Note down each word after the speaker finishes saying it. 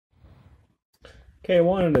Okay, I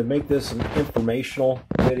wanted to make this an informational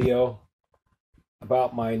video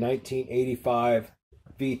about my 1985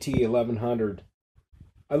 VT1100.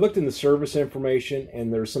 I looked in the service information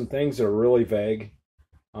and there's some things that are really vague.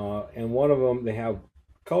 And one of them, they have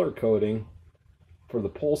color coding for the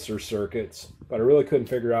Pulsar circuits, but I really couldn't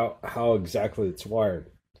figure out how exactly it's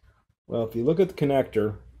wired. Well, if you look at the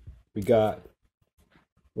connector, we got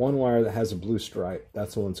one wire that has a blue stripe.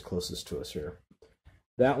 That's the one that's closest to us here.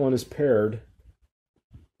 That one is paired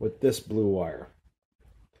with this blue wire.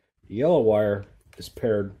 The yellow wire is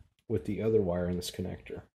paired with the other wire in this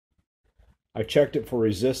connector. I checked it for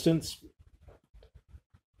resistance.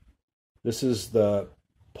 This is the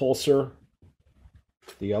Pulsar.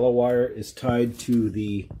 The yellow wire is tied to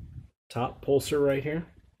the top Pulsar right here.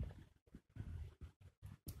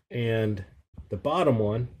 And the bottom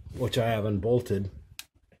one, which I have unbolted,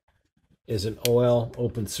 is an OL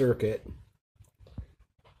open circuit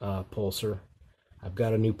Pulsar. I've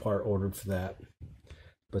got a new part ordered for that.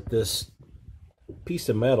 But this piece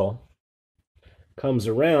of metal comes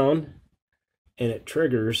around and it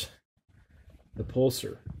triggers the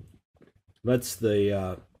Pulsar. Lets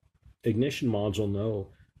the ignition module know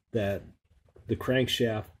that the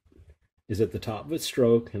crankshaft is at the top of its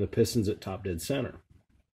stroke and the piston's at top dead center.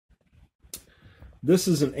 This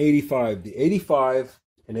is an 85. The 85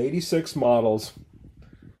 and 86 models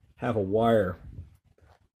have a wire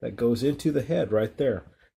that goes into the head right there.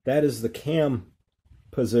 That is the cam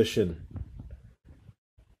position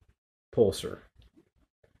Pulsar.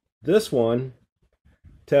 This one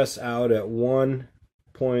tests out at 1.045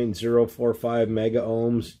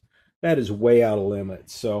 megaohms. That is way out of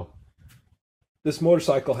limits. So this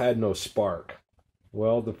motorcycle had no spark.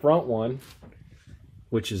 Well, the front one,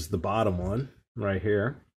 which is the bottom one right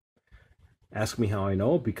here, ask me how I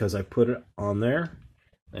know, because I put it on there.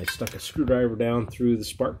 I stuck a screwdriver down through the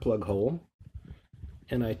spark plug hole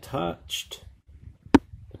and I touched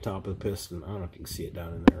the top of the piston. I don't know if you can see it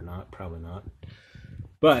down in there or not, probably not.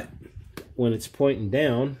 But when it's pointing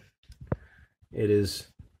down, it is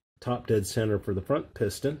top dead center for the front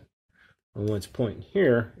piston. And when it's pointing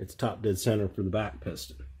here, it's top dead center for the back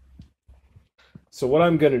piston. So what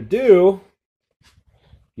I'm going to do,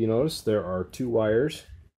 you notice there are two wires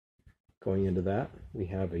going into that. We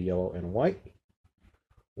have a yellow and a white.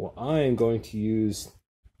 Well, I am going to use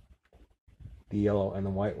the yellow and the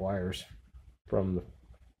white wires from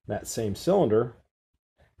that same cylinder,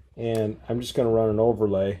 and I'm just going to run an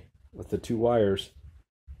overlay with the two wires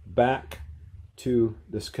back to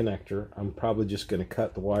this connector. I'm probably just going to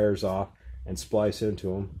cut the wires off and splice into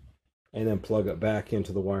them and then plug it back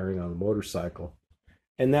into the wiring on the motorcycle,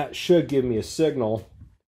 and that should give me a signal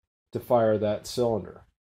to fire that cylinder.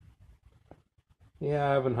 Yeah,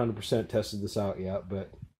 I haven't 100% tested this out yet,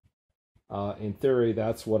 but in theory,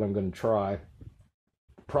 that's what I'm going to try.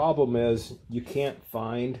 The problem is you can't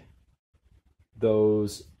find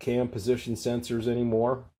those cam position sensors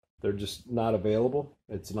anymore. They're just not available.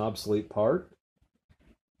 It's an obsolete part.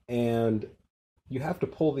 And you have to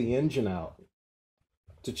pull the engine out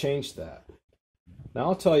to change that. Now,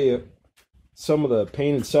 I'll tell you some of the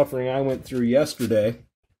pain and suffering I went through yesterday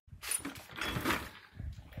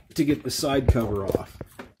to get the side cover off.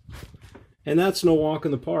 And that's no walk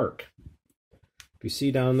in the park. If you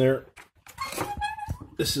see down there,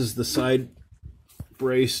 this is the side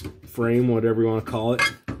brace frame, whatever you want to call it.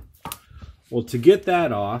 Well, to get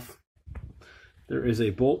that off, there is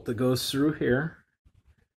a bolt that goes through here,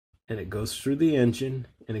 and it goes through the engine,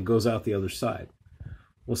 and it goes out the other side.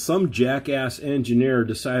 Well, some jackass engineer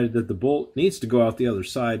decided that the bolt needs to go out the other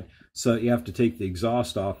side, so you have to take the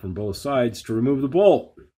exhaust off from both sides to remove the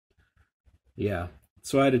bolt. Yeah,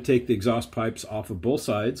 so I had to take the exhaust pipes off of both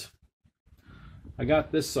sides. I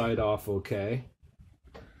got this side off okay.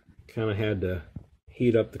 Kind of had to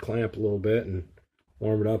heat up the clamp a little bit and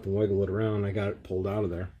warm it up and wiggle it around. I got it pulled out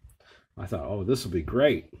of there. I thought, oh, this will be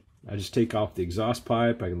great. I just take off the exhaust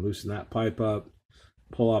pipe. I can loosen that pipe up,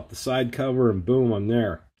 pull off the side cover, and boom, I'm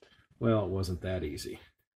there. Well, it wasn't that easy.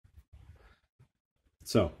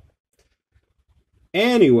 So,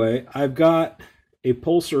 anyway, I've got a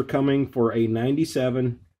Pulsar coming for a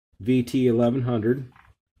 97 VT1100,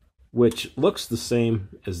 which looks the same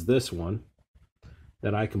as this one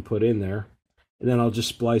that I can put in there. And then I'll just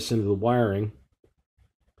splice into the wiring.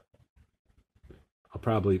 I'll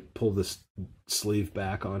probably pull this sleeve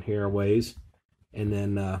back on here a ways and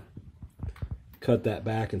then cut that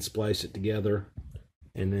back and splice it together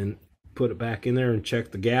and then put it back in there and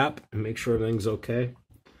check the gap and make sure everything's okay.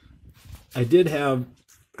 I did have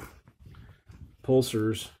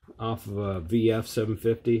Pulsars off of a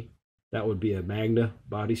VF750. That would be a Magna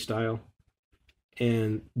body style.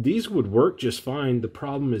 And these would work just fine. The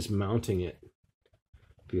problem is mounting it.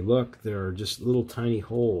 If you look, there are just little tiny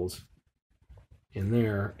holes in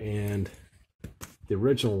there, and the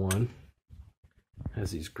original one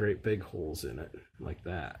has these great big holes in it, like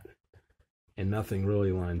that. And nothing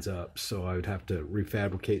really lines up, so I would have to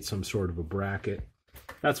refabricate some sort of a bracket.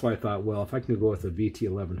 That's why I thought, well, if I can go with a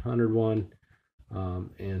VT1100 one,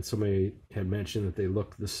 and somebody had mentioned that they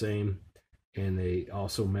look the same, and they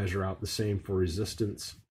also measure out the same for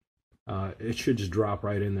resistance, it should just drop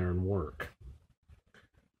right in there and work.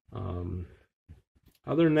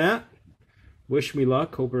 Other than that, wish me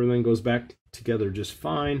luck. Hope everything goes back together just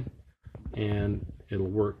fine, and it'll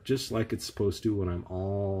work just like it's supposed to when I'm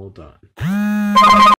all done.